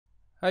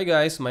Hi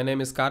guys, my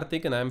name is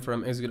Karthik and I'm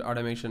from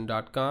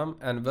executeautomation.com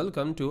and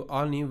welcome to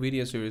all new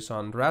video series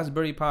on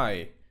Raspberry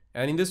Pi.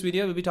 And in this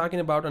video we'll be talking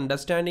about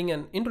understanding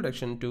and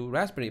introduction to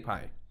Raspberry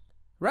Pi.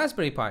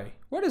 Raspberry Pi,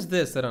 what is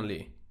this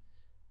suddenly?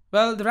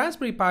 Well, the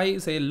Raspberry Pi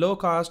is a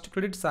low-cost,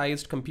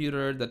 credit-sized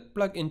computer that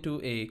plugs into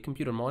a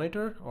computer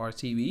monitor or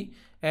TV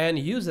and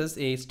uses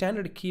a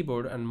standard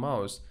keyboard and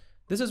mouse.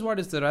 This is what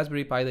is the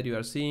Raspberry Pi that you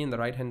are seeing on the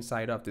right-hand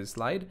side of this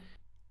slide.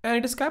 And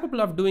it is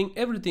capable of doing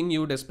everything you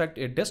would expect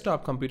a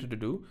desktop computer to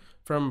do,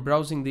 from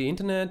browsing the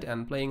internet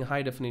and playing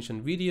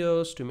high-definition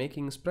videos to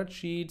making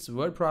spreadsheets,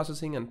 word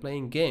processing, and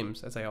playing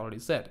games, as I already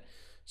said.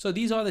 So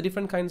these are the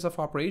different kinds of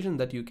operations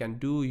that you can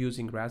do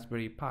using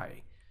Raspberry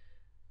Pi.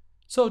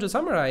 So to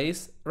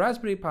summarize,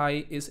 Raspberry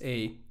Pi is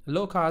a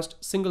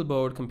low-cost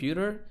single-board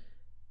computer.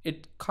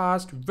 It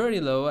costs very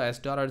low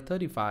as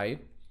 $35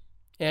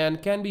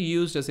 and can be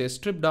used as a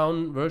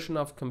stripped-down version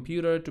of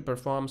computer to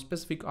perform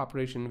specific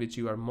operation which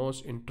you are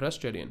most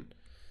interested in.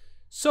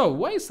 So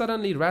why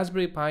suddenly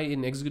Raspberry Pi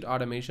in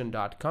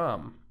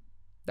executeautomation.com?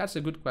 That's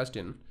a good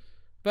question.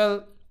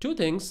 Well, two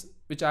things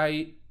which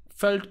I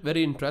felt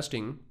very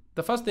interesting.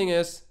 The first thing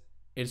is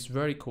it's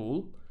very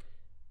cool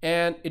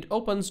and it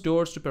opens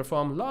doors to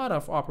perform a lot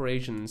of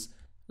operations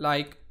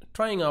like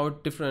trying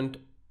out different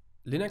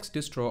Linux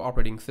distro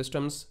operating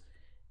systems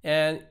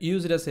and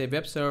use it as a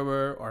web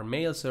server or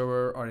mail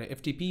server or a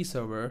FTP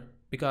server,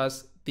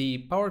 because the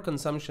power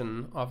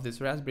consumption of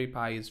this Raspberry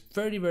Pi is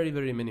very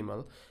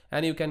minimal,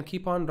 and you can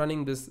keep on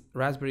running this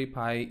Raspberry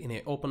Pi in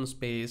an open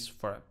space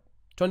for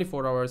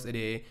 24 hours a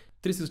day,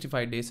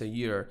 365 days a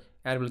year,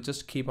 and it will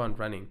just keep on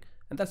running.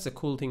 And that's the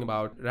cool thing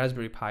about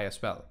Raspberry Pi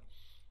as well.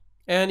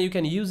 And you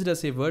can use it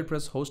as a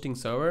WordPress hosting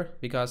server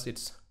because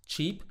it's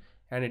cheap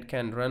and it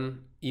can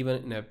run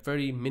even in a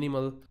very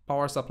minimal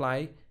power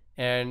supply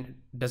and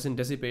doesn't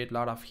dissipate a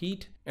lot of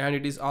heat, and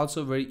it is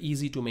also very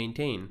easy to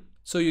maintain.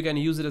 So you can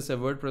use it as a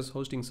WordPress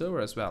hosting server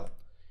as well.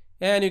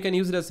 And you can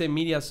use it as a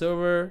media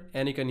server,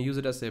 and you can use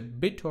it as a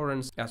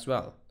BitTorrent as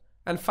well.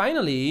 And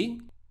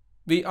finally,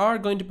 we are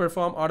going to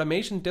perform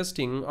automation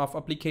testing of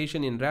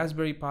application in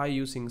Raspberry Pi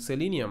using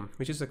Selenium,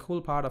 which is a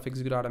cool part of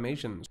Execute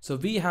Automation. So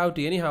we have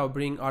to anyhow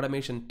bring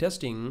automation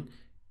testing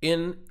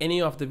in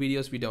any of the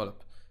videos we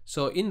develop.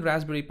 So in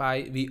Raspberry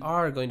Pi, we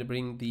are going to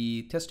bring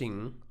the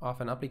testing of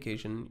an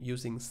application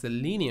using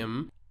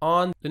Selenium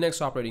on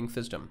Linux operating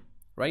system,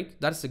 right?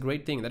 That's the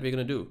great thing that we're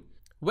going to do.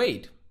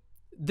 Wait,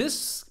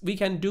 this we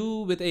can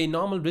do with a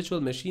normal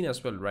virtual machine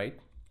as well, right?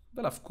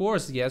 Well, of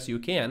course, yes, you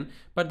can.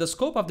 But the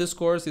scope of this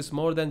course is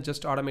more than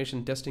just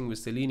automation testing with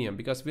Selenium,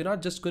 because we're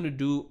not just going to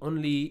do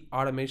only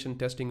automation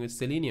testing with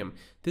Selenium.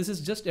 This is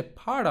just a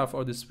part of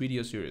this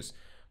video series.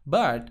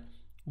 But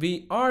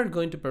we are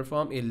going to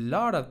perform a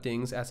lot of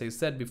things, as I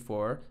said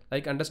before,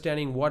 like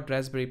understanding what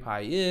Raspberry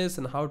Pi is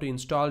and how to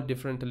install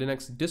different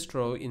Linux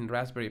distro in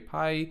Raspberry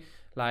Pi,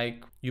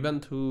 like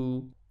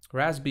Ubuntu,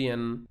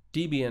 Raspbian,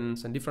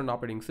 Debian, and different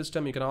operating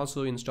system. You can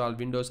also install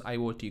Windows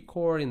IoT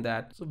Core in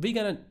that. So we're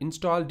gonna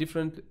install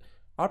different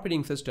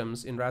operating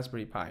systems in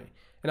Raspberry Pi.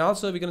 And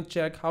also we're gonna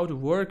check how to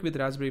work with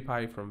Raspberry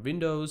Pi from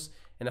Windows,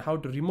 and how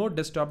to remote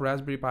desktop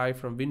Raspberry Pi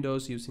from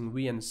Windows using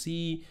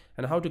VNC,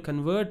 and how to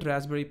convert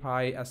Raspberry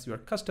Pi as your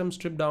custom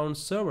stripped down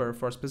server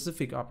for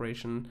specific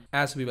operation,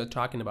 as we were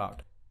talking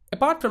about.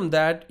 Apart from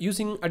that,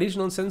 using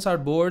additional sensor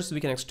boards,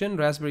 we can extend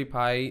Raspberry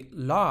Pi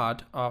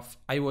lot of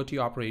IoT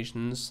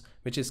operations,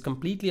 which is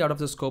completely out of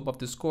the scope of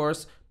this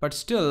course, but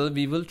still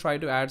we will try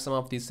to add some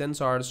of these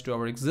sensors to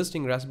our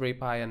existing Raspberry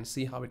Pi and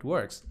see how it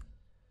works.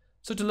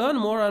 So to learn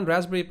more on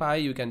Raspberry Pi,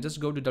 you can just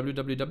go to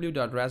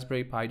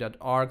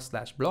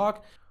www.raspberrypi.org/blog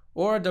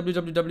or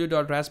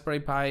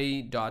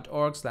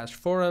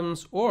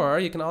www.raspberrypi.org/forums, or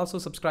you can also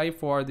subscribe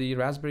for the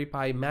Raspberry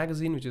Pi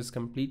magazine, which is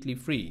completely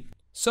free.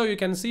 So you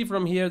can see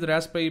from here the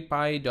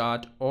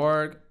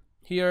raspberrypi.org.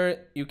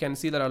 Here you can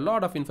see there are a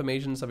lot of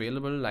informations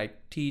available,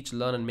 like teach,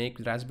 learn, and make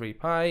with Raspberry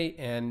Pi,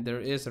 and there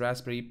is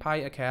Raspberry Pi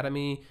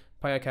Academy,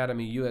 Pi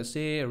Academy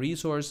USA,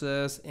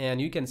 resources, and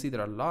you can see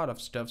there are a lot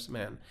of stuffs,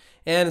 man.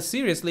 And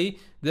seriously,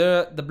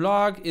 the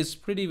blog is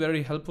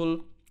very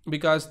helpful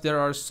because there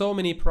are so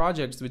many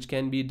projects which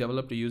can be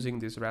developed using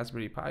this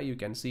Raspberry Pi. You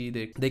can see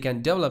they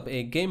can develop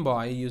a Game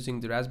Boy using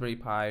the Raspberry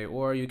Pi,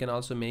 or you can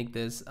also make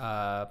this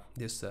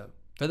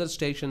weather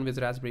station with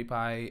Raspberry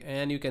Pi,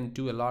 and you can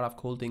do a lot of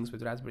cool things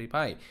with Raspberry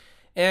Pi.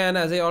 And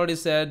as I already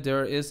said,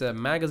 there is a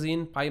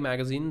magazine, Pi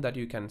magazine, that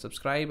you can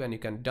subscribe and you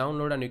can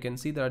download, and you can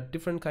see there are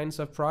different kinds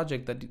of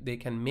projects that they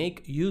can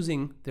make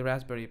using the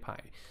Raspberry Pi.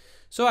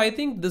 So I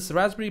think this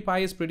Raspberry Pi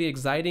is pretty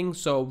exciting.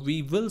 So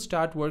we will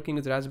start working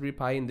with Raspberry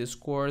Pi in this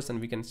course, and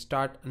we can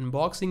start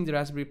unboxing the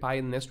Raspberry Pi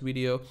in the next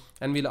video.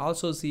 And we'll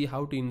also see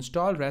how to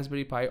install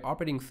Raspberry Pi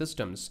operating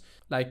systems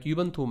like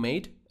Ubuntu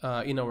Mate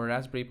in our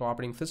Raspberry Pi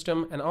operating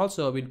system. And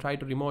also we'll try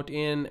to remote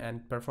in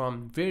and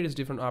perform various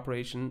different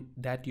operations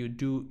that you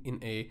do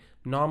in a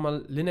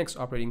normal Linux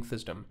operating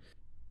system.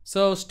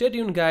 So stay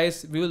tuned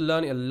guys, we will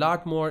learn a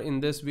lot more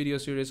in this video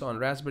series on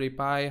Raspberry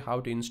Pi, how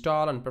to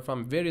install and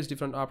perform various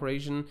different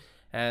operations.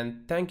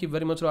 And thank you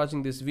very much for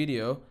watching this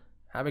video.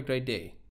 Have a great day.